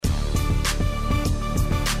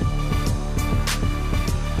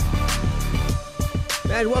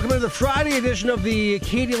And welcome to the Friday edition of the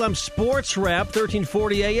KDLM Sports Wrap,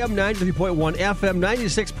 1340 AM, 93.1 FM,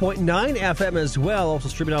 96.9 FM as well. Also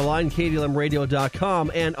streaming online,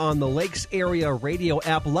 KDLMradio.com, and on the Lakes Area Radio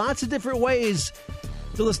app. Lots of different ways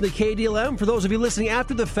to listen to KDLM. For those of you listening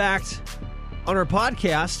after the fact on our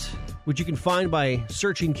podcast, which you can find by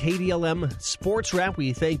searching KDLM Sports Wrap,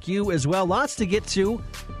 we thank you as well. Lots to get to.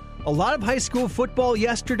 A lot of high school football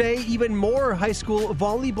yesterday, even more high school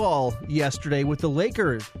volleyball yesterday with the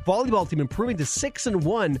Lakers volleyball team improving to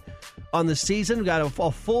 6-1 on the season. We've got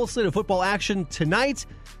a full slate of football action tonight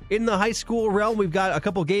in the high school realm. We've got a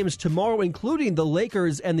couple games tomorrow, including the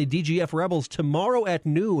Lakers and the DGF Rebels tomorrow at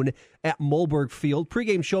noon at Mulberg Field.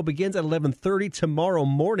 Pre-game show begins at 11:30 tomorrow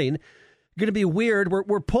morning. Going to be weird.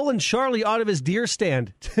 We're pulling Charlie out of his deer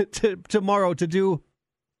stand tomorrow to do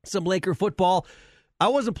some Laker football. I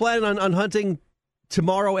wasn't planning on hunting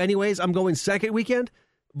tomorrow anyways. I'm going second weekend.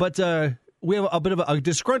 But we have a bit of a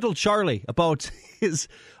disgruntled Charlie about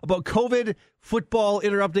COVID football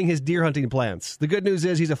interrupting his deer hunting plans. The good news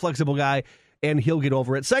is he's a flexible guy, and he'll get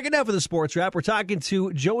over it. Second half of the Sports Wrap, we're talking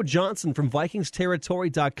to Joe Johnson from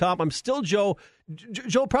VikingsTerritory.com. I'm still, Joe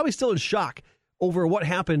probably still in shock over what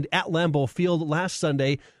happened at Lambeau Field last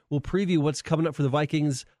Sunday. We'll preview what's coming up for the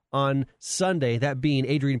Vikings on Sunday, that being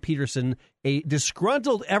Adrian Peterson, a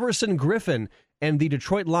disgruntled Everson Griffin, and the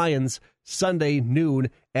Detroit Lions Sunday noon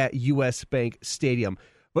at U.S. Bank Stadium.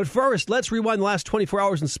 But first, let's rewind the last 24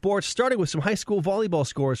 hours in sports, starting with some high school volleyball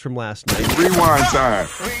scores from last night. Rewind time.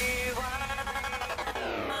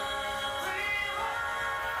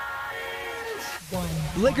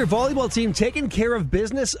 Laker volleyball team taking care of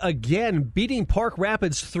business again, beating Park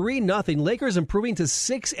Rapids 3-0. Lakers improving to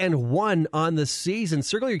 6-1 on the season.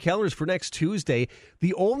 Circle your calendars for next Tuesday.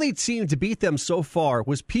 The only team to beat them so far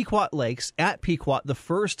was Pequot Lakes at Pequot, the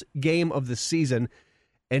first game of the season.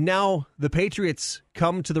 And now the Patriots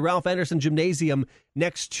come to the Ralph Anderson Gymnasium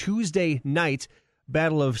next Tuesday night.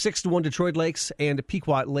 Battle of 6-1 Detroit Lakes and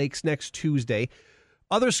Pequot Lakes next Tuesday.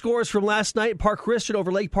 Other scores from last night: Park Christian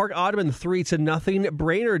over Lake Park Ottoman 3-0.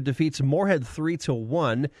 Brainerd defeats Moorhead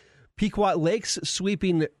 3-1. Pequot Lakes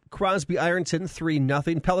sweeping Crosby Ironton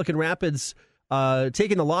 3-0. Pelican Rapids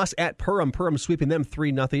taking the loss at Perham. Perham sweeping them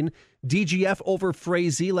 3-0. DGF over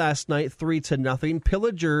Frazee last night 3-0.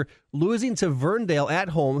 Pillager losing to Verndale at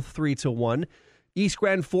home 3-1. East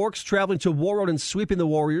Grand Forks traveling to Warroad and sweeping the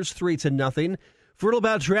Warriors 3-0. Fertile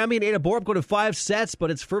Beltrami and Ada Borup go to 5 sets,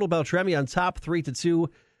 but it's Fertile Beltrami on top 3-2.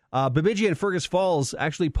 Bemidji and Fergus Falls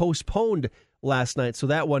actually postponed last night, so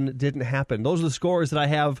that one didn't happen. Those are the scores that I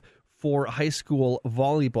have for high school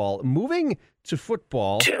volleyball. Moving to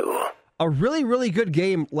football, a really, really good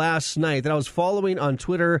game last night that I was following on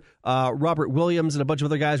Twitter. Robert Williams and a bunch of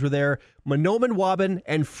other guys were there. Mahnomen Waubun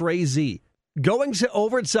and Frazee going to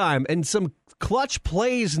overtime, and some clutch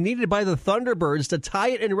plays needed by the Thunderbirds to tie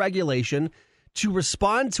it in regulation, to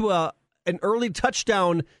respond to an early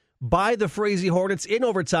touchdown by the Frazee Hornets in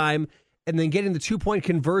overtime, and then getting the 2-point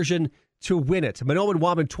conversion to win it. Mahnomen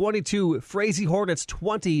Waubun 22, Frazee Hornets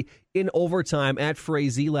 20 in overtime at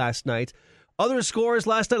Frazee last night. Other scores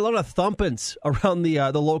last night, a lot of thumpings around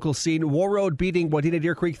the local scene. Warroad beating Wadena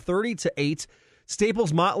Deer Creek 30-8.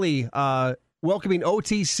 Staples Motley welcoming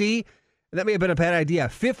OTC. That may have been a bad idea.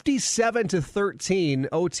 57-13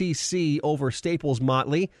 OTC over Staples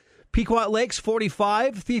Motley. Pequot Lakes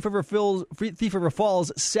 45, Thief River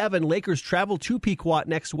Falls 7. Lakers travel to Pequot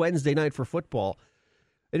next Wednesday night for football.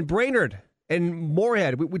 And Brainerd and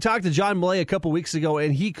Moorhead, we talked to John Millay a couple weeks ago,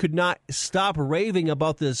 and he could not stop raving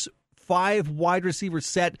about this 5 wide receiver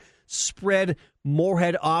set spread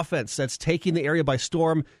Moorhead offense that's taking the area by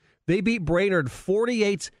storm. They beat Brainerd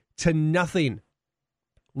 48-0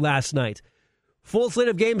 last night. Full slate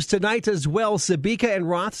of games tonight as well. Sebeka and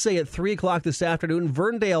Rothsay at 3 o'clock this afternoon.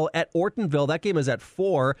 Verndale at Ortonville. That game is at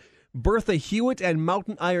 4. Bertha Hewitt and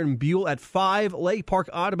Mountain Iron Buell at 5. Lake Park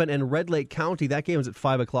Ottoman and Red Lake County. That game is at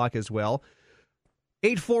 5 o'clock as well.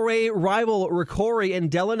 8-4A rival Ricori and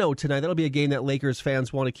Delano tonight. That'll be a game that Lakers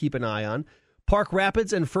fans want to keep an eye on. Park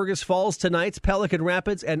Rapids and Fergus Falls tonight. Pelican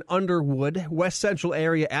Rapids and Underwood. West Central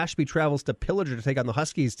area Ashby travels to Pillager to take on the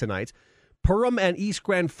Huskies tonight. Perham and East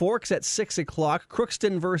Grand Forks at 6 o'clock.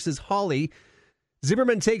 Crookston versus Hawley.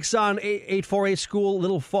 Zimmerman takes on 8-4A school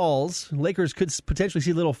Little Falls. Lakers could potentially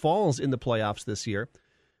see Little Falls in the playoffs this year.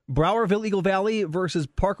 Browerville Eagle Valley versus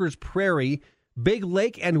Parker's Prairie. Big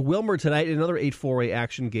Lake and Wilmer tonight in another 8-4A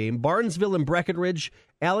action game. Barnesville and Breckenridge.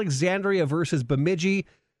 Alexandria versus Bemidji.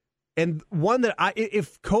 And one that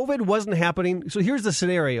if COVID wasn't happening, so here's the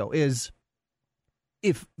scenario is,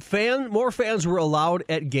 if more fans were allowed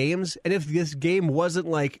at games, and if this game wasn't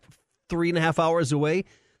like 3.5 hours away,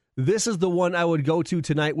 this is the one I would go to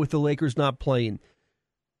tonight with the Lakers not playing.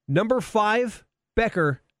 Number 5,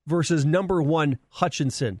 Becker versus number 1,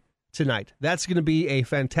 Hutchinson tonight. That's going to be a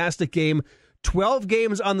fantastic game. 12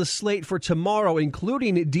 games on the slate for tomorrow,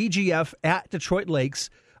 including DGF at Detroit Lakes.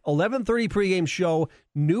 11:30 pregame show,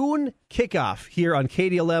 noon kickoff here on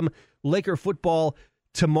KDLM. Laker football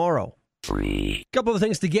tomorrow. A couple of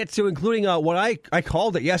things to get to, including what I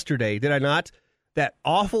called it yesterday, did I not? That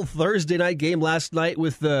awful Thursday night game last night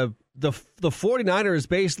with the 49ers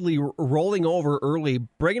basically rolling over early,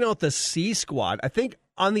 bringing out the C squad. I think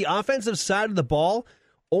on the offensive side of the ball,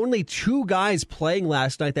 only 2 guys playing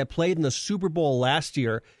last night that played in the Super Bowl last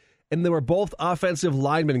year, and they were both offensive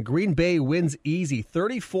linemen. Green Bay wins easy,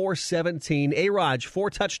 34-17. A-Raj, 4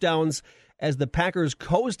 touchdowns as the Packers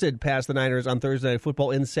coasted past the Niners on Thursday Night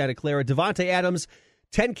Football in Santa Clara. Devontae Adams,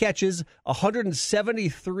 10 catches,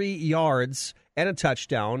 173 yards, and a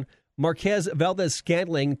touchdown. Marquez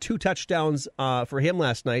Valdez-Scantling, 2 touchdowns for him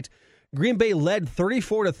last night. Green Bay led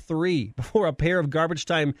 34-3 before a pair of garbage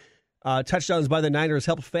time touchdowns by the Niners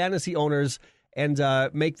helped fantasy owners and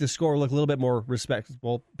make the score look a little bit more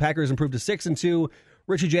respectable. Packers improved to 6-2.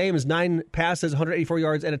 Richie James, 9 passes, 184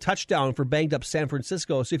 yards, and a touchdown for banged-up San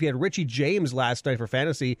Francisco. So if you had Richie James last night for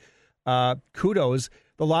fantasy, kudos.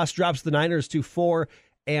 The loss drops the Niners to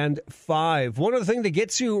 4-5. One other thing to get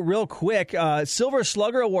to real quick, Silver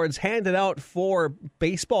Slugger Awards handed out for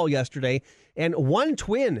baseball yesterday, and one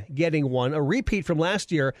twin getting one, a repeat from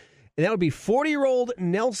last year, and that would be 40-year-old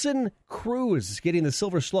Nelson Cruz getting the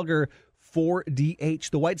Silver Slugger for DH.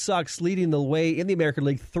 The White Sox leading the way in the American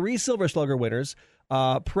League, 3 Silver Slugger winners,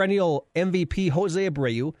 perennial MVP Jose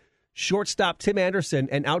Abreu, shortstop Tim Anderson,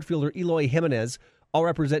 and outfielder Eloy Jimenez all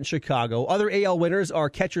represent Chicago. Other AL winners are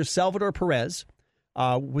catcher Salvador Perez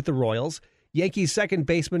with the Royals, Yankees second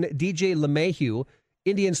baseman DJ LeMahieu,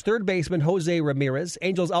 Indians third baseman Jose Ramirez,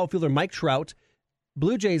 Angels outfielder Mike Trout,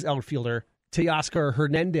 Blue Jays outfielder Teoscar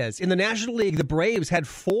Hernandez. In the National League, the Braves had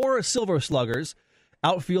 4 Silver Sluggers,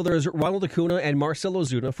 outfielders Ronald Acuna and Marcell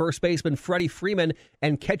Ozuna, first baseman Freddie Freeman,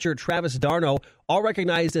 and catcher Travis d'Arnaud, all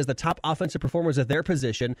recognized as the top offensive performers at their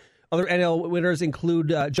position. Other NL winners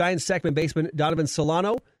include Giants second baseman Donovan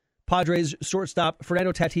Solano, Padres shortstop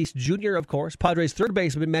Fernando Tatis Jr., of course, Padres third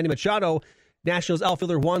baseman Manny Machado, Nationals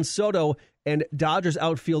outfielder Juan Soto, and Dodgers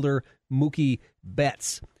outfielder Mookie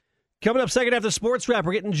Betts. Coming up second after Sports Wrap,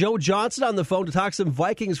 we're getting Joe Johnson on the phone to talk some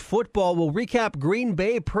Vikings football. We'll recap Green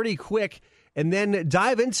Bay pretty quick and then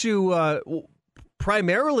dive into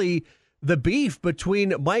primarily the beef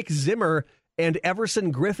between Mike Zimmer and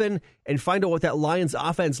Everson Griffin and find out what that Lions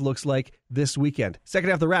offense looks like this weekend. Second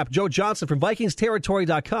after the wrap, Joe Johnson from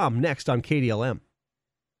VikingsTerritory.com next on KDLM.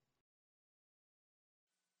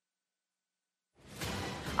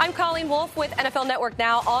 I'm Colleen Wolfe with NFL Network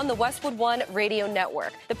Now on the Westwood One Radio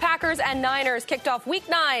Network. The Packers and Niners kicked off Week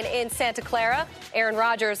 9 in Santa Clara. Aaron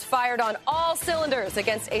Rodgers fired on all cylinders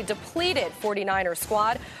against a depleted 49ers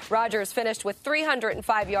squad. Rodgers finished with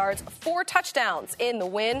 305 yards, 4 touchdowns in the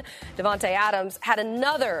win. Devontae Adams had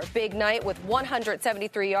another big night with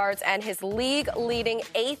 173 yards and his league-leading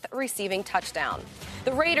 8th receiving touchdown.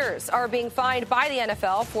 The Raiders are being fined by the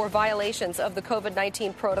NFL for violations of the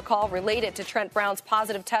COVID-19 protocol related to Trent Brown's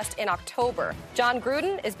positive test in October. John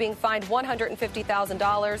Gruden is being fined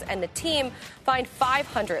 $150,000 and the team fined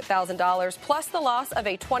 $500,000 plus the loss of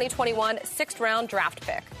a 2021 6th-round draft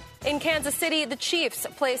pick. In Kansas City, the Chiefs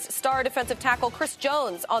placed star defensive tackle Chris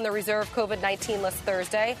Jones on the reserve COVID-19 list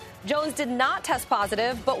Thursday. Jones did not test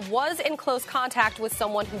positive, but was in close contact with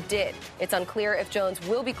someone who did. It's unclear if Jones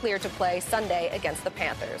will be cleared to play Sunday against the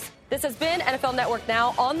Panthers. This has been NFL Network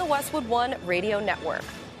Now on the Westwood One Radio Network.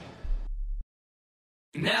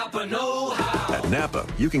 Napa know-how. At Napa,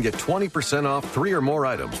 you can get 20% off 3 or more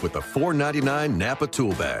items with the $4.99 Napa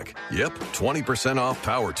Tool Bag. Yep, 20% off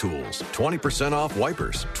power tools, 20% off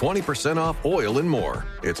wipers, 20% off oil, and more.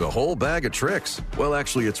 It's a whole bag of tricks. Well,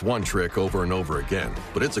 actually, it's one trick over and over again,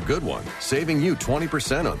 but it's a good one, saving you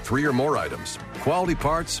 20% on 3 or more items. Quality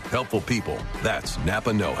parts, helpful people. That's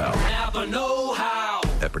Napa know-how. Napa know-how.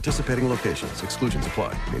 At participating locations, exclusions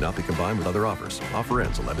apply. May not be combined with other offers. Offer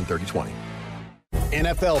ends 11/30/20.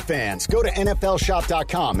 NFL fans, go to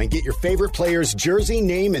NFLshop.com and get your favorite player's jersey,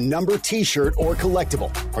 name, and number t-shirt or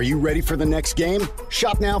collectible. Are you ready for the next game?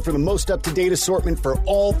 Shop now for the most up-to-date assortment for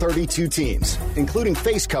all 32 teams, including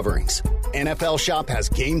face coverings. NFL Shop has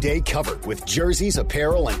game day covered with jerseys,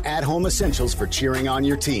 apparel, and at-home essentials for cheering on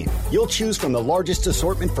your team. You'll choose from the largest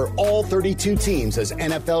assortment for all 32 teams as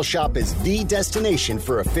NFL Shop is the destination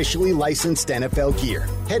for officially licensed NFL gear.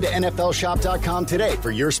 Head to NFLshop.com today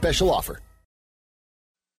for your special offer.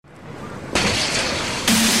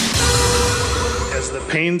 As the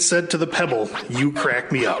Payne said to the Pebble, "You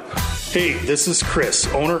crack me up." Hey, this is Chris,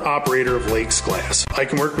 owner-operator of Lakes Glass. I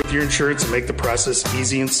can work with your insurance and make the process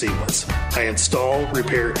easy and seamless. I install,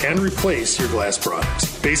 repair, and replace your glass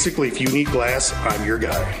products. Basically, if you need glass, I'm your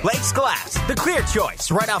guy. Lakes Glass, the clear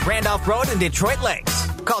choice, right off Randolph Road in Detroit Lakes.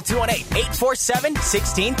 Call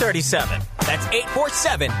 218-847-1637. That's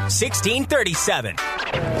 847-1637.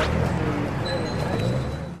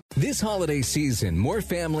 This holiday season, more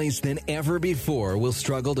families than ever before will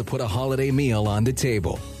struggle to put a holiday meal on the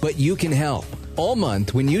table. But you can help. All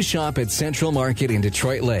month, when you shop at Central Market in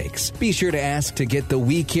Detroit Lakes, be sure to ask to get the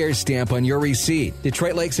We Care stamp on your receipt.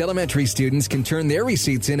 Detroit Lakes elementary students can turn their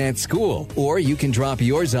receipts in at school, or you can drop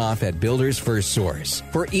yours off at Builders First Source.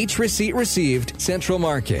 For each receipt received, Central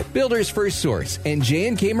Market, Builders First Source, and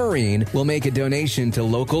J&K Marine will make a donation to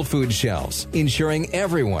local food shelves, ensuring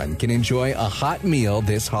everyone can enjoy a hot meal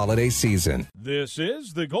this holiday season. This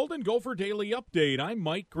is the Golden Gopher Daily Update. I'm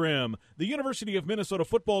Mike Grimm. The University of Minnesota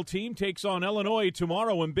football team takes on Illinois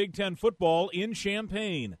tomorrow in Big Ten football in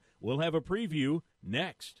Champaign. We'll have a preview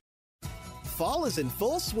next. Fall is in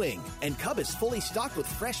full swing, and Cub is fully stocked with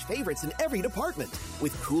fresh favorites in every department.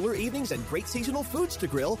 With cooler evenings and great seasonal foods to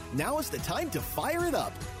grill, now is the time to fire it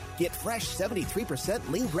up. Get fresh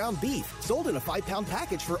 73% lean ground beef, sold in a 5-pound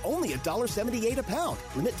package for only $1.78 a pound.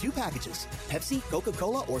 Limit 2 packages. Pepsi,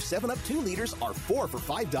 Coca-Cola, or 7-Up 2 liters are 4 for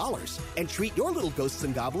 $5. And treat your little ghosts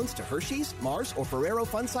and goblins to Hershey's, Mars, or Ferrero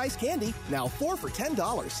fun-size candy, now 4 for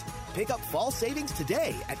 $10. Pick up fall savings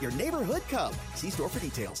today at your neighborhood Cub. See store for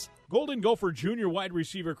details. Golden Gopher junior wide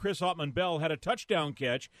receiver Chris Ottman-Bell had a touchdown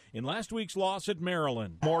catch in last week's loss at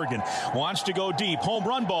Maryland. Morgan wants to go deep. Home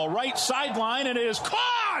run ball, right sideline, and it is caught!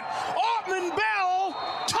 Ottman-Bell,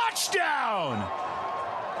 touchdown!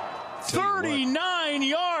 39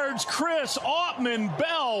 yards, Chris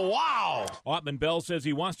Ottman-Bell. Wow! Ottman-Bell says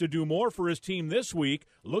he wants to do more for his team this week,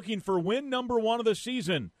 looking for win number 1 of the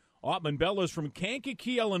season. Ottman-Bell is from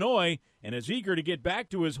Kankakee, Illinois, and is eager to get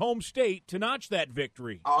back to his home state to notch that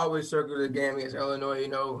victory. I always circle the game against Illinois,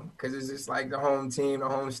 because it's just like the home team, the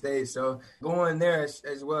home state. So going there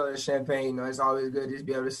as well as Champaign, it's always good to just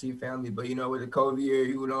be able to see family. But, with the COVID year,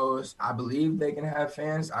 who knows? I believe they can have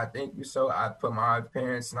fans. I think so. I put my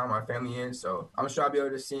parents and all my family in. So I'm sure I'll be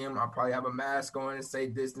able to see them. I'll probably have a mask on and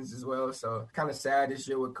safe distance as well. So kind of sad this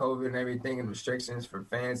year with COVID and everything and restrictions for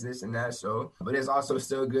fans, this and that. So, but it's also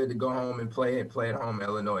still good to go home and play at home in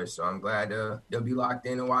Illinois. So I'm glad they'll be locked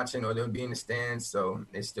in and watching, or they'll be in the stands. So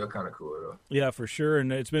it's still kind of cool, though. Yeah, for sure.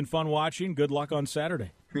 And it's been fun watching. Good luck on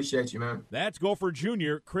Saturday. Appreciate you, man. That's Gopher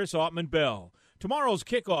Jr. Chris Ottman-Bell. Tomorrow's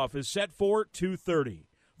kickoff is set for 2:30.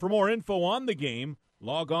 For more info on the game,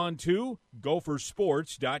 log on to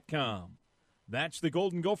gophersports.com. That's the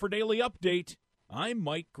Golden Gopher Daily Update. I'm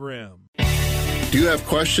Mike Grimm. Do you have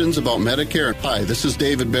questions about Medicare? Hi, this is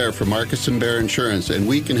David Bear from Marcus & Bear Insurance, and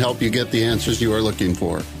we can help you get the answers you are looking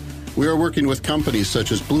for. We are working with companies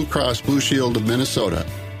such as Blue Cross Blue Shield of Minnesota,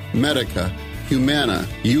 Medica, Humana,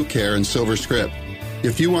 UCare, and Silver Script.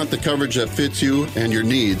 If you want the coverage that fits you and your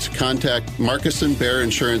needs, contact Marcus & Bear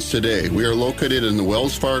Insurance today. We are located in the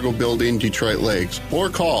Wells Fargo Building, Detroit Lakes, or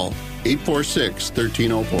call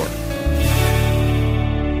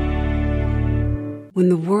 846-1304. When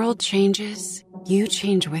the world changes, you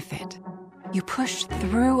change with it. You push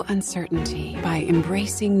through uncertainty by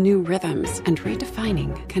embracing new rhythms and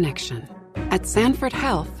redefining connection. At Sanford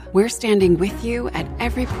Health, we're standing with you at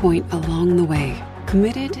every point along the way,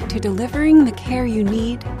 committed to delivering the care you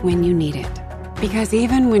need when you need it. Because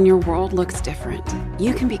even when your world looks different,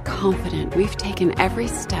 you can be confident we've taken every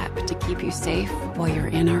step to keep you safe while you're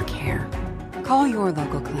in our care. Call your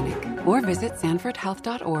local clinic or visit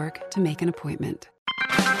sanfordhealth.org to make an appointment.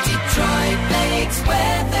 Detroit Lakes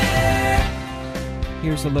weather.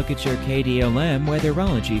 Here's a look at your KDLM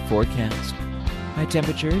weatherology forecast. High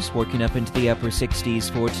temperatures working up into the upper 60s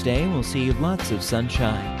for today. We'll see lots of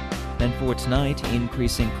sunshine. Then for tonight,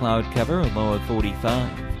 increasing cloud cover, a low of 45.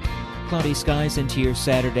 Cloudy skies into your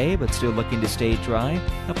Saturday, but still looking to stay dry.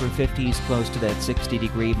 Upper 50s close to that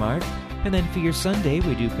 60-degree mark. And then for your Sunday,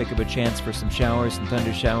 we do pick up a chance for some showers and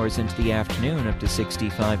thunder showers into the afternoon up to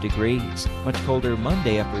 65 degrees. Much colder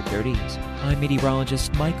Monday, upper 30s. I'm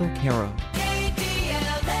meteorologist Michael Caro. KDLM.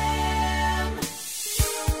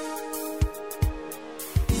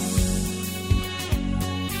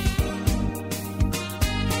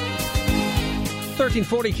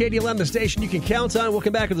 1340 KDLM, the station you can count on.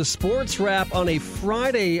 Welcome back to the Sports Wrap on a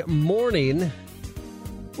Friday morning.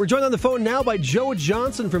 We're joined on the phone now by Joe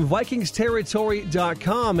Johnson from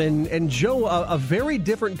VikingsTerritory.com. And Joe, a very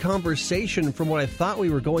different conversation from what I thought we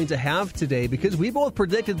were going to have today, because we both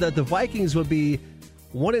predicted that the Vikings would be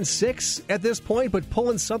 1-6 at this point, but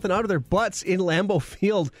pulling something out of their butts in Lambeau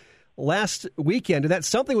Field last weekend. And that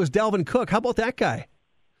something was Dalvin Cook. How about that guy?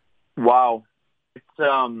 Wow. It's,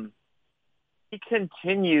 he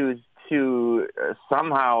continues to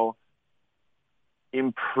somehow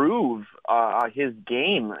improve his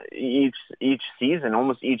game each season,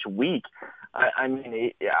 almost each week. I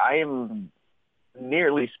mean, I am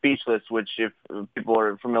nearly speechless, which if people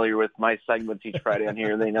are familiar with my segments each Friday on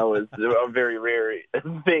here, they know is a very rare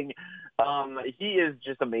thing. He is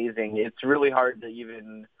just amazing. It's really hard to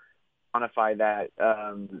even quantify that.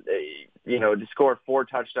 To score 4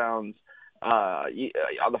 touchdowns on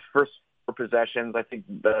the first 4 possessions. I think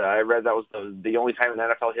I read that was the only time in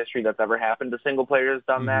NFL history that's ever happened. A single player has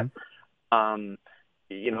done that.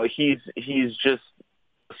 He's just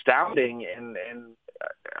astounding, and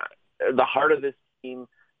the heart of this team,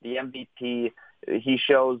 the MVP. He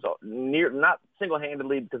shows not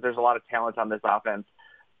single-handedly because there's a lot of talent on this offense,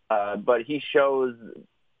 but he shows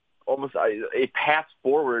almost a path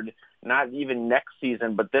forward, not even next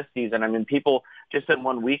season, but this season. I mean, people just in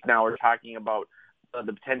 1 week now are talking about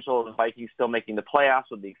the potential of the Vikings still making the playoffs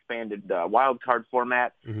with the expanded wild card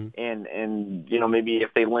format, and maybe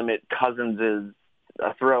if they limit Cousins'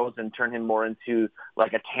 throws and turn him more into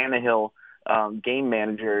like a Tannehill game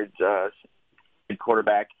manager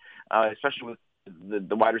quarterback, especially with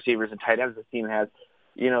the wide receivers and tight ends this team has,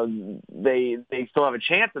 they still have a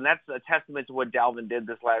chance, and that's a testament to what Dalvin did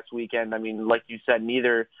this last weekend. I mean, like you said,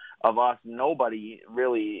 neither of us, nobody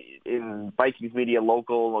really in Vikings media,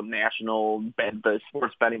 local or national, the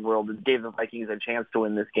sports betting world, gave the Vikings a chance to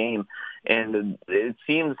win this game. And it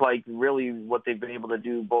seems like really what they've been able to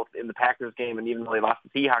do both in the Packers game and even though they lost the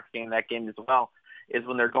Seahawks game, that game as well, is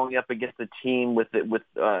when they're going up against a team with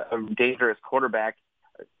a dangerous quarterback,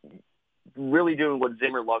 really doing what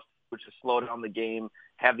Zimmer loves, which is slow down the game,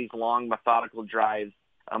 have these long, methodical drives,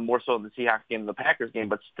 more so in the Seahawks game than the Packers game,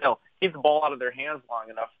 but still keep the ball out of their hands long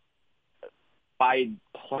enough by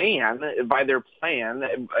their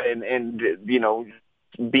plan, and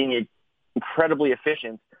being incredibly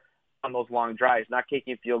efficient on those long drives, not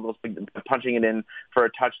kicking field goals, but punching it in for a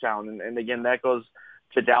touchdown. And again, that goes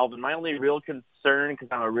to Dalvin. My only real concern, because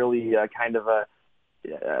I'm a really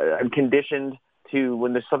I'm conditioned to,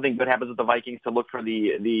 when there's something good happens with the Vikings, to look for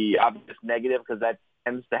the obvious negative, because that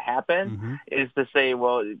tends to happen, is to say,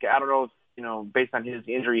 well, I don't know if, based on his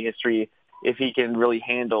injury history, if he can really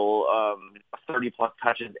handle 30-plus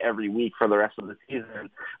touches every week for the rest of the season.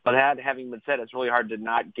 But having been said, it's really hard to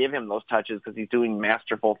not give him those touches because he's doing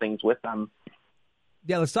masterful things with them.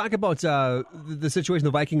 Yeah, let's talk about the situation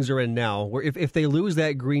the Vikings are in now, where if they lose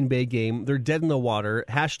that Green Bay game, they're dead in the water.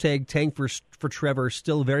 Hashtag tank for Trevor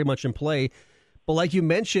still very much in play. But like you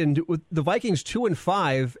mentioned, with the Vikings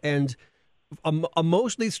 2-5 and a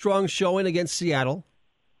mostly strong showing against Seattle,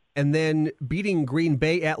 and then beating Green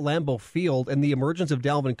Bay at Lambeau Field and the emergence of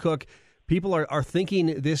Dalvin Cook, people are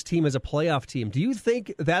thinking this team is a playoff team. Do you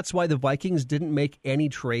think that's why the Vikings didn't make any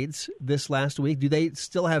trades this last week? Do they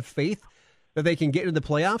still have faith that they can get into the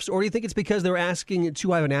playoffs, or do you think it's because they're asking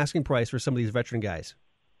too high of an asking price for some of these veteran guys?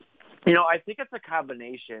 I think it's a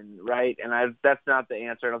combination, right? And that's not the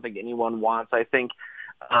answer I don't think anyone wants. I think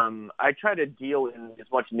I try to deal in as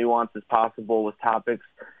much nuance as possible with topics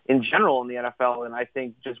in general in the NFL, and I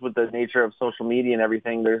think just with the nature of social media and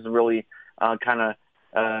everything, there's really kind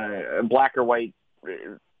of black or white.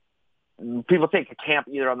 People take a camp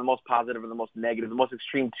either on the most positive or the most negative, the most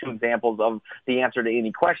extreme 2 examples of the answer to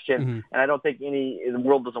any question. And I don't think the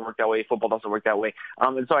world doesn't work that way. Football doesn't work that way.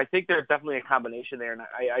 And so I think there's definitely a combination there. And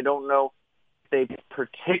I don't know if they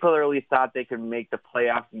particularly thought they could make the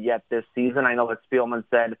playoffs yet this season. I know that Spielman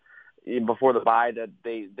said before the bye that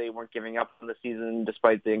they weren't giving up on the season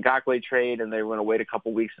despite the Ngakoue trade, and they were going to wait a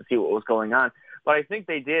couple weeks to see what was going on. But I think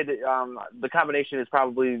they did. The combination is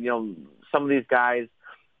probably, some of these guys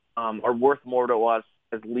are worth more to us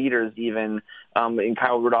as leaders, even in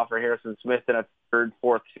Kyle Rudolph or Harrison Smith in a 3rd,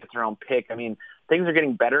 4th, 5th round pick. I mean, things are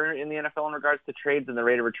getting better in the NFL in regards to trades and the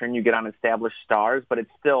rate of return you get on established stars, but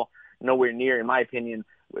it's still nowhere near, in my opinion,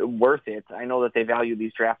 worth it. I know that they value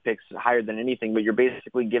these draft picks higher than anything, but you're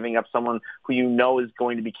basically giving up someone who you know is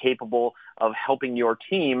going to be capable of helping your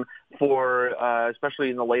team for,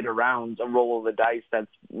 especially in the later rounds, a roll of the dice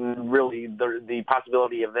that's really the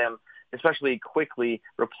possibility of them, especially quickly,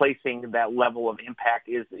 replacing that level of impact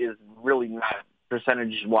is really not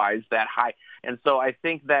percentage-wise that high. And so I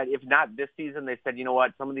think that if not this season, they said, you know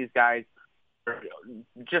what, some of these guys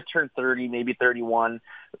just turned 30, maybe 31.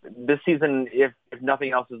 This season, if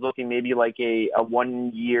nothing else, is looking maybe like a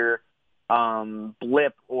 1-year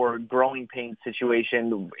blip or growing pain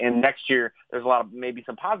situation. And next year, there's a lot of maybe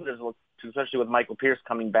some positives, especially with Michael Pierce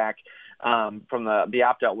coming back from the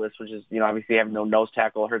opt-out list, which is, obviously having no nose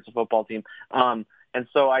tackle hurts the football team. And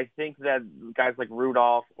so I think that guys like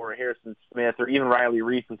Rudolph or Harrison Smith or even Riley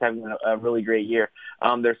Reese is having a really great year.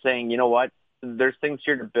 They're saying, you know what, there's things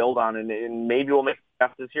here to build on, and maybe we'll make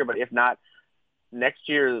it this year, but if not, next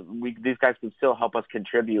year these guys can still help us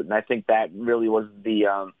contribute. And I think that really was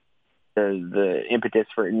the impetus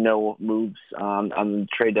for no moves on the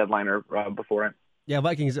trade deadline or before it. Yeah,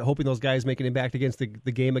 Vikings hoping those guys make an impact against the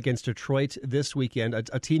game against Detroit this weekend,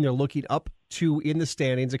 a team they're looking up to in the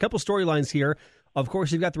standings. A couple storylines here. Of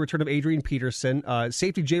course, you've got the return of Adrian Peterson.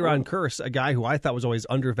 Safety Jaron Kearse, a guy who I thought was always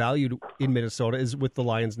undervalued in Minnesota, is with the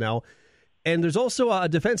Lions now. And there's also a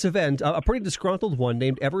defensive end, a pretty disgruntled one,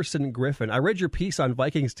 named Everson Griffin. I read your piece on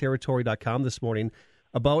VikingsTerritory.com this morning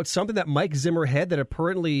about something that Mike Zimmer had that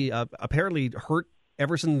apparently hurt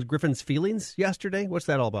Everson Griffin's feelings yesterday. What's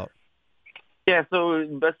that all about? Yeah, so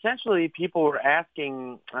essentially people were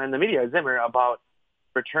asking in the media, Zimmer, about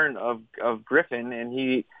return of Griffin,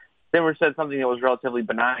 and Zimmer said something that was relatively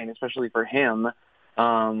benign, especially for him. He's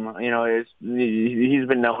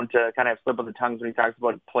been known to kind of have slip of the tongue when he talks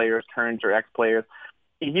about players, current or ex-players.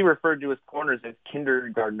 He referred to his corners as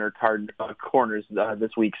kindergartner corners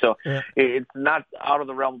this week. So It's not out of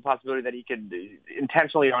the realm of possibility that he could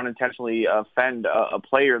intentionally or unintentionally offend a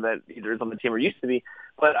player that either is on the team or used to be.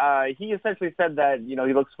 But he essentially said that,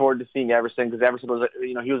 he looks forward to seeing Everson because Everson was,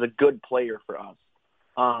 he was a good player for us.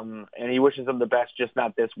 And he wishes him the best, just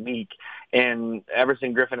not this week. And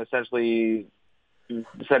Everson Griffin essentially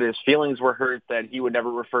said his feelings were hurt, that he would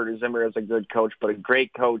never refer to Zimmer as a good coach, but a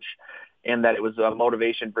great coach, and that it was a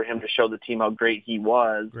motivation for him to show the team how great he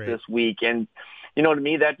was this week. And, to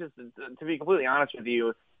me, that just, to be completely honest with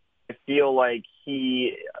you, I feel like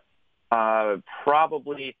he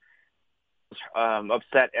probably was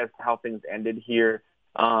upset as to how things ended here.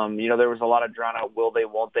 There was a lot of drawn out, will they,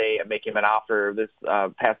 won't they make him an offer this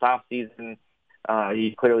past off season.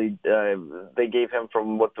 He clearly, they gave him,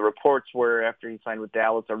 from what the reports were after he signed with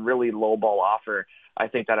Dallas, a really lowball offer. I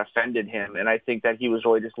think that offended him, and I think that he was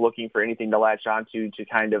really just looking for anything to latch onto to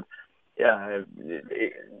kind of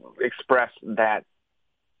express that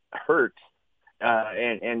hurt.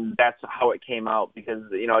 And that's how it came out because,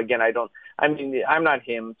 again, I'm not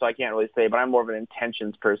him, so I can't really say, but I'm more of an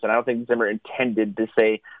intentions person. I don't think Zimmer intended to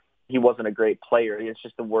say he wasn't a great player. It's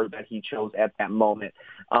just the word that he chose at that moment.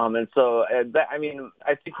 And so, I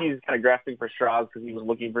think he's kind of grasping for straws because he was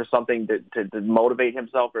looking for something to motivate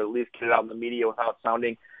himself or at least get it out in the media without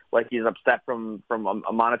sounding like he's upset from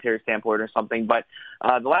a monetary standpoint or something. But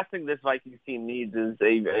the last thing this Vikings team needs is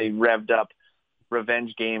a revved up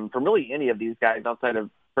revenge game from really any of these guys outside of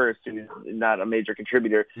First, who's not a major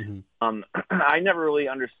contributor. Mm-hmm. I never really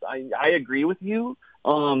understand. I agree with you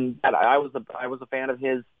that I was a fan of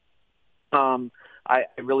his. I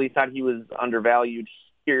really thought he was undervalued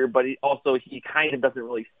here, but he kind of doesn't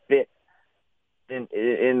really fit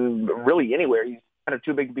in really anywhere. He's kind of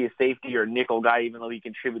too big to be a safety or a nickel guy, even though he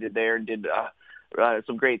contributed there and did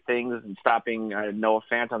some great things in stopping Noah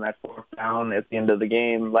Fant on that fourth down at the end of the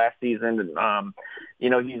game last season. And,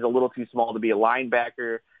 he's a little too small to be a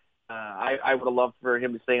linebacker. I would have loved for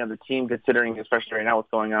him to stay on the team, considering, especially right now, what's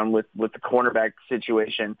going on with the cornerback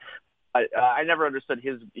situation. I never understood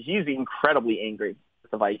he's incredibly angry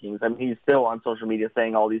with the Vikings. I mean, he's still on social media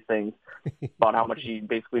saying all these things about how much he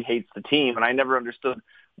basically hates the team. And I never understood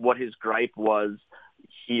what his gripe was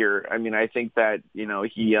here. I mean, I think that, he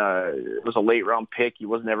was a late round pick. He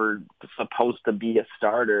was never supposed to be a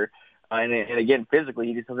starter. And again, physically,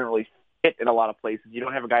 he just doesn't really fit in a lot of places. You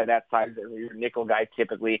don't have a guy that size, you're a nickel guy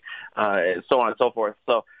typically, so on and so forth.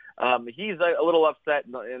 So, he's a little upset,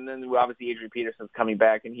 and then obviously Adrian Peterson's coming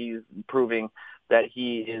back, and he's proving that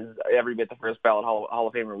he is every bit the first ballot Hall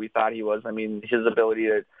of Famer we thought he was. I mean, his ability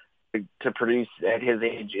to produce at his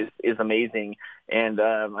age is amazing, and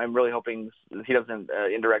I'm really hoping he doesn't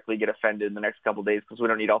indirectly get offended in the next couple of days because we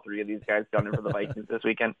don't need all three of these guys down there for the Vikings this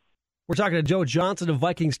weekend. We're talking to Joe Johnson of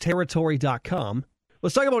VikingsTerritory.com.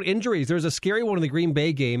 Let's talk about injuries. There's a scary one in the Green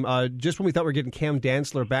Bay game. Just when we thought we were getting Cam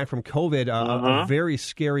Dantzler back from COVID, a very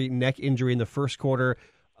scary neck injury in the first quarter.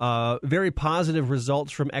 Very positive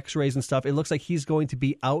results from x-rays and stuff. It looks like he's going to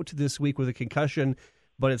be out this week with a concussion,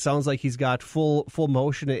 but it sounds like he's got full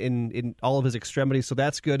motion in all of his extremities, so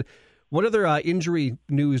that's good. What other injury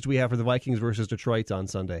news do we have for the Vikings versus Detroit on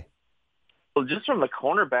Sunday? Well, just from the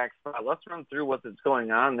cornerback spot, let's run through what's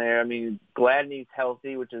going on there. I mean, Gladney's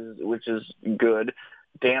healthy, which is good.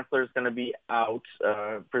 Dantzler's going to be out,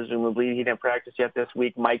 presumably. He didn't practice yet this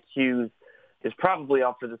week. Mike Hughes is probably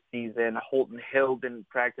out for the season. Holton Hill didn't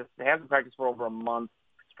practice. They haven't practiced for over a month.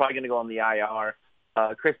 He's probably going to go on the IR.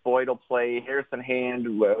 Chris Boyd will play. Harrison Hand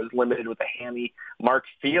was limited with a hammy. Mark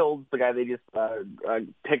Fields, the guy they just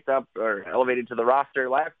picked up or elevated to the roster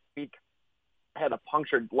last week, had a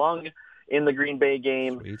punctured lung in the Green Bay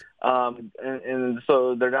game. And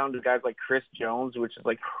so they're down to guys like Chris Jones, which is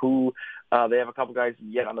like who they have a couple guys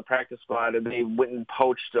yet on the practice squad, and they went and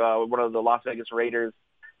poached one of the Las Vegas Raiders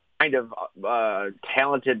kind of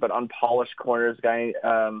talented but unpolished corners guy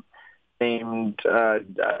named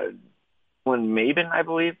Dylan Mabin, I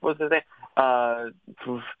believe was his name.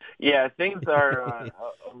 Yeah, things are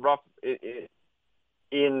rough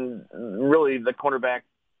in really the cornerback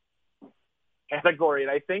category,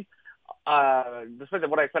 and I think despite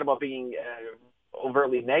what I said about being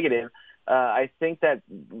overtly negative, I think that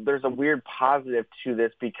there's a weird positive to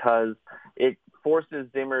this because it forces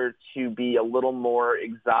Zimmer to be a little more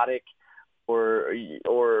exotic or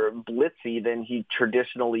blitzy than he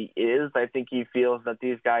traditionally is. I think he feels that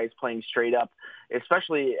these guys playing straight up,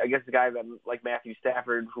 especially against a guy that, like Matthew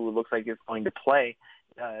Stafford, who looks like he's going to play,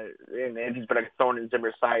 and he's been a thorn in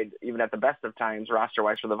Zimmer's side even at the best of times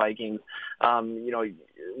roster-wise for the Vikings.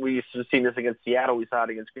 We used to see this against Seattle. We saw it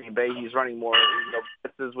against Green Bay. He's running more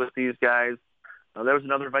blitzes with these guys. There was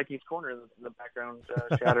another Vikings corner in the background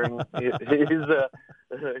shattering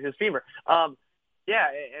his femur. Yeah,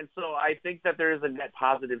 and so I think that there is a net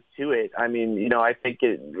positive to it. I mean, I think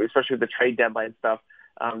especially with the trade deadline stuff,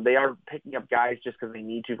 they are picking up guys just because they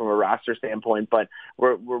need to from a roster standpoint, but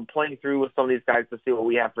we're playing through with some of these guys to see what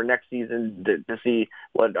we have for next season, to see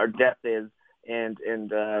what our depth is, and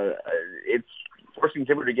it's forcing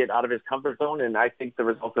Zimmer to get out of his comfort zone, and I think the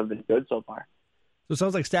results have been good so far. So it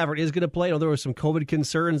sounds like Stafford is going to play. I know there were some COVID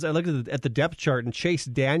concerns. I looked at the depth chart, and Chase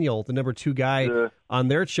Daniel, the number 2 guy on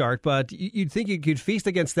their chart, but you'd think you could feast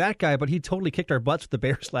against that guy, but he totally kicked our butts with the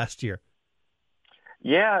Bears last year.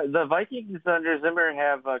 Yeah, the Vikings under Zimmer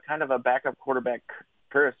have kind of a backup quarterback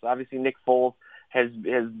curse. Obviously, Nick Foles has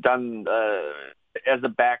done as a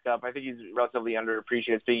backup. I think he's relatively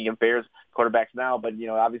underappreciated, speaking of Bears quarterbacks now, but,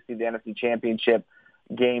 obviously the NFC Championship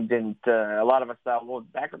game didn't a lot of us thought, well,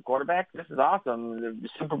 backup quarterback, this is awesome. The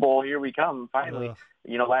Super Bowl, here we come finally.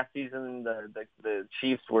 Last season the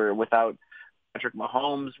Chiefs were without Patrick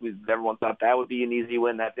Mahomes. Everyone thought that would be an easy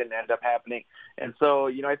win. That didn't end up happening. And so,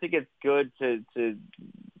 I think it's good to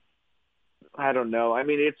I don't know. I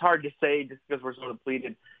mean, it's hard to say just because we're so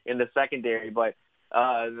depleted in the secondary, but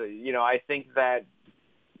I think that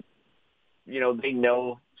they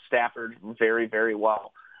know Stafford very, very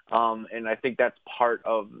well. And I think that's part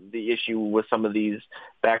of the issue with some of these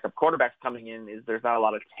backup quarterbacks coming in is there's not a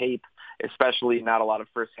lot of tape, especially not a lot of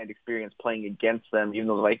first-hand experience playing against them, even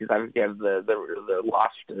though the Vikings obviously have the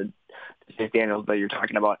loss to Chase Daniels that you're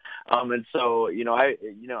talking about. And so,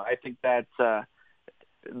 I think that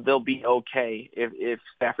they'll be okay if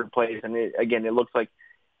Stafford plays. And it looks like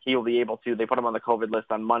he will be able to. They put him on the COVID list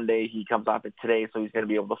on Monday. He comes off it today, so he's going to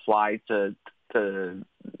be able to fly to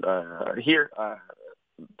here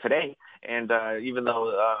today. And even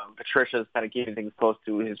though Patricia's kind of keeping things close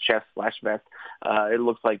to his chest/vest, it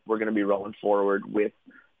looks like we're going to be rolling forward with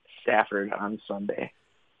Stafford on Sunday.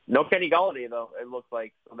 No Kenny Golladay, though, it looks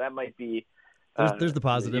like. So that might be there's the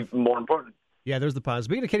positive. More important. Yeah, there's the positive.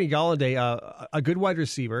 Speaking of Kenny Golladay, a good wide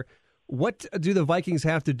receiver, what do the Vikings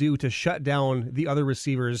have to do to shut down the other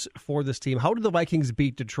receivers for this team? How do the Vikings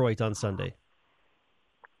beat Detroit on Sunday?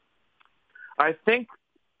 I think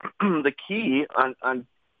the key on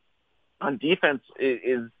defense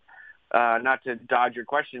is not to dodge your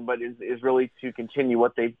question, but is really to continue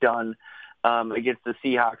what they've done against the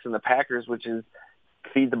Seahawks and the Packers, which is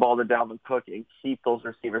feed the ball to Dalvin Cook and keep those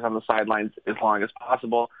receivers on the sidelines as long as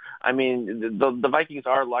possible. I mean, the Vikings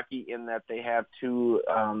are lucky in that they have 2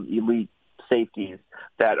 elite safeties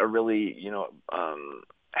that are really,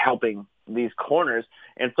 helping these corners.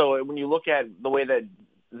 And so when you look at the way that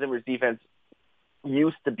Zimmer's defense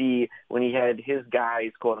used to be when he had his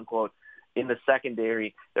guys, quote unquote, in the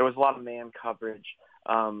secondary, there was a lot of man coverage,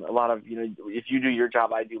 a lot of, if you do your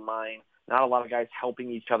job, I do mine. Not a lot of guys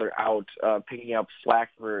helping each other out, picking up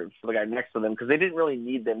slack for the guy next to them because they didn't really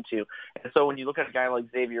need them to. And so when you look at a guy like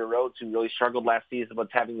Xavier Rhodes, who really struggled last season but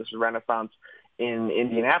having this renaissance in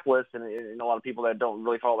Indianapolis, and a lot of people that don't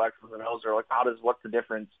really follow X's and O's are like, what's the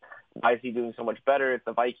difference? Why is he doing so much better? It's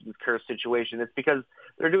the Vikings curse situation. It's because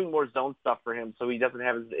they're doing more zone stuff for him, so he doesn't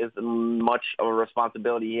have as much of a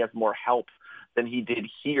responsibility. He has more help than he did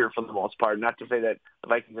here for the most part. Not to say that the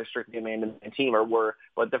Vikings are strictly a man-to-man team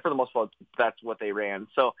but for the most part, that's what they ran.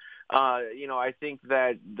 So, I think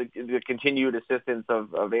that the continued assistance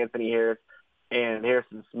of Anthony Harris And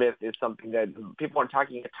Harrison Smith is something that people aren't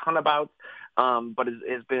talking a ton about, but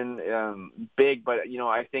has been big. But,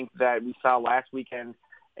 I think that we saw last weekend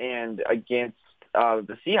and against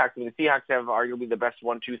the Seahawks. The Seahawks have arguably the best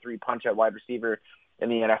 1-2-3 punch at wide receiver in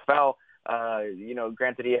the NFL.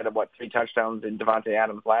 Granted he had 3 touchdowns in Devontae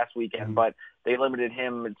Adams last weekend, but they limited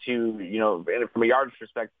him to, from a yardage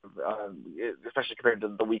perspective, especially compared to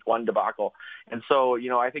the week 1 debacle. And so,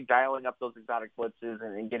 I think dialing up those exotic blitzes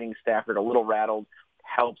and getting Stafford a little rattled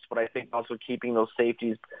helps, but I think also keeping those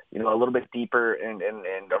safeties, a little bit deeper and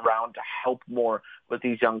around to help more with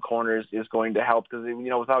these young corners is going to help because,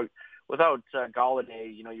 without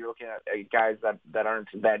Golladay, you're looking at guys that aren't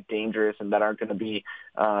that dangerous and that aren't going to be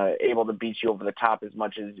able to beat you over the top as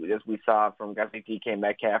much as we saw from guys like DK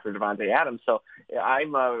Metcalf or Devontae Adams. So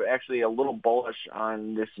I'm actually a little bullish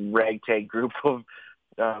on this ragtag group of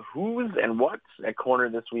who's and what's at corner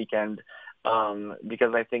this weekend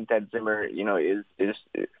because I think that Zimmer, is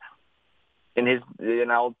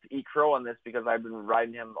and I'll eat crow on this because I've been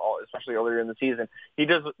riding him especially earlier in the season. He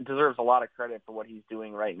deserves a lot of credit for what he's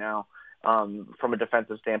doing right now from a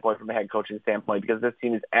defensive standpoint, from a head coaching standpoint, because this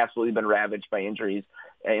team has absolutely been ravaged by injuries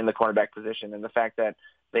in the cornerback position. And the fact that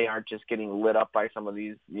they aren't just getting lit up by some of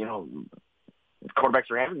these,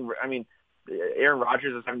 quarterbacks are having. I mean, Aaron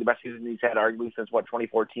Rodgers is having the best season he's had arguably since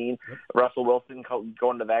 2014. Yep. Russell Wilson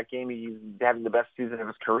going to that game, he's having the best season of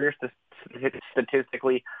his career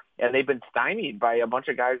statistically, and they've been stymied by a bunch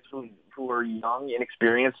of guys who are young,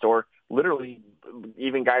 inexperienced, or literally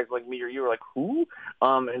even guys like me or you are like, who?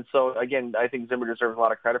 And so again, I think Zimmer deserves a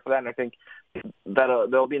lot of credit for that, and I think that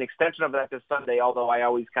there'll be an extension of that this Sunday. Although I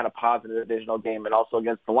always kind of pause in the divisional game and also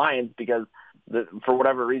against the Lions because for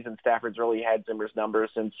whatever reason, Stafford's really had Zimmer's number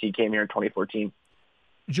since he came here in 2014.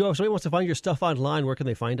 Joe, if somebody wants to find your stuff online, where can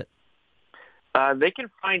they find it? They can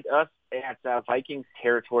find us at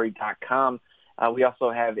VikingsTerritory.com. We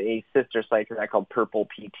also have a sister site to that called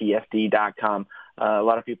PurplePTSD.com. A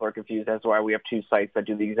lot of people are confused as to why we have 2 sites that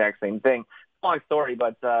do the exact same thing. Long story,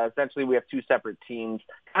 but essentially we have 2 separate teams,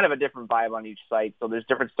 kind of a different vibe on each site. So there's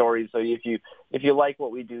different stories. So if you like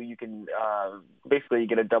what we do, you can basically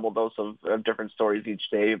get a double dose of different stories each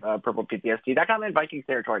day. PurplePTSD.com and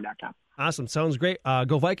VikingsTerritory.com. Awesome. Sounds great.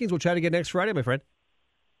 Go Vikings. We'll chat again next Friday, my friend.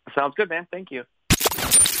 Sounds good, man. Thank you.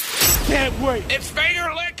 Can't wait. It's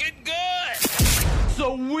finger licking good.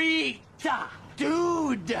 Sweet.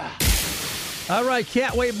 Dude. All right,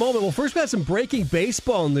 can't wait moment. Well, first we got some breaking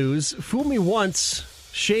baseball news. Fool me once,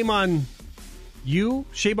 shame on you,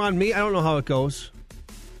 shame on me. I don't know how it goes.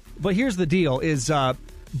 But here's the deal, is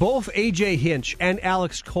both A.J. Hinch and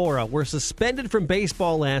Alex Cora were suspended from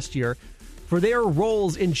baseball last year for their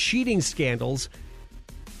roles in cheating scandals.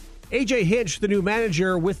 A.J. Hinch, the new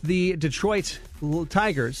manager with the Detroit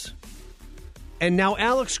Tigers. And now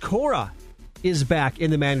Alex Cora is back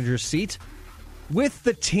in the manager's seat with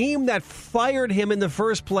the team that fired him in the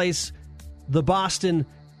first place, the Boston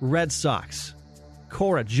Red Sox.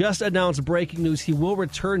 Cora just announced breaking news. He will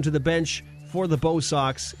return to the bench for the Bo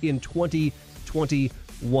Sox in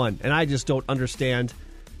 2021. And I just don't understand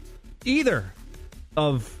either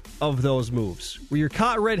of those moves. Where you're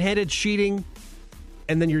caught red-handed cheating,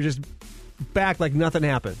 and then you're just back like nothing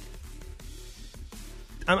happened.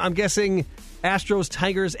 I'm guessing Astros,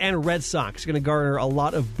 Tigers, and Red Sox are going to garner a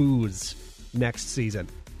lot of boos next season.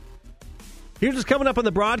 Here's what's coming up on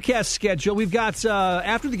the broadcast schedule. We've got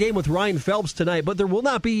After the Game with Ryan Phelps tonight, but there will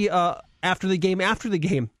not be after the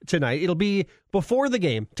game tonight. It'll be before the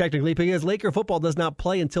game, technically, because Laker football does not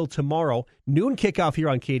play until tomorrow. Noon kickoff here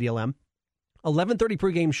on KDLM. 11:30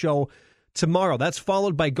 pregame show tomorrow. That's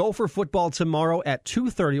followed by Gopher football tomorrow at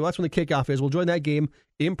 2:30. Well, that's when the kickoff is. We'll join that game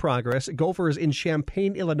in progress. Gophers in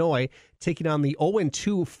Champaign, Illinois, taking on the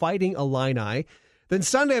 0-2 Fighting Illini. Then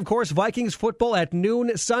Sunday, of course, Vikings football at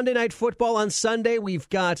noon. Sunday Night Football on Sunday. We've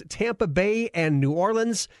got Tampa Bay and New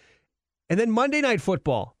Orleans. And then Monday Night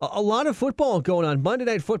Football. A lot of football going on. Monday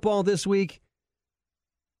Night Football this week.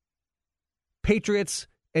 Patriots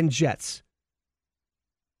and Jets.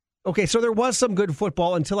 Okay, so there was some good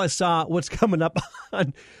football until I saw what's coming up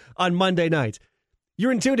on Monday night.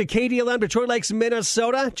 You're in tune to KDLM, Detroit Lakes,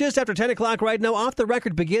 Minnesota. Just after 10 o'clock right now. Off the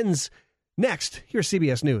Record begins next. Here's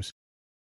CBS News.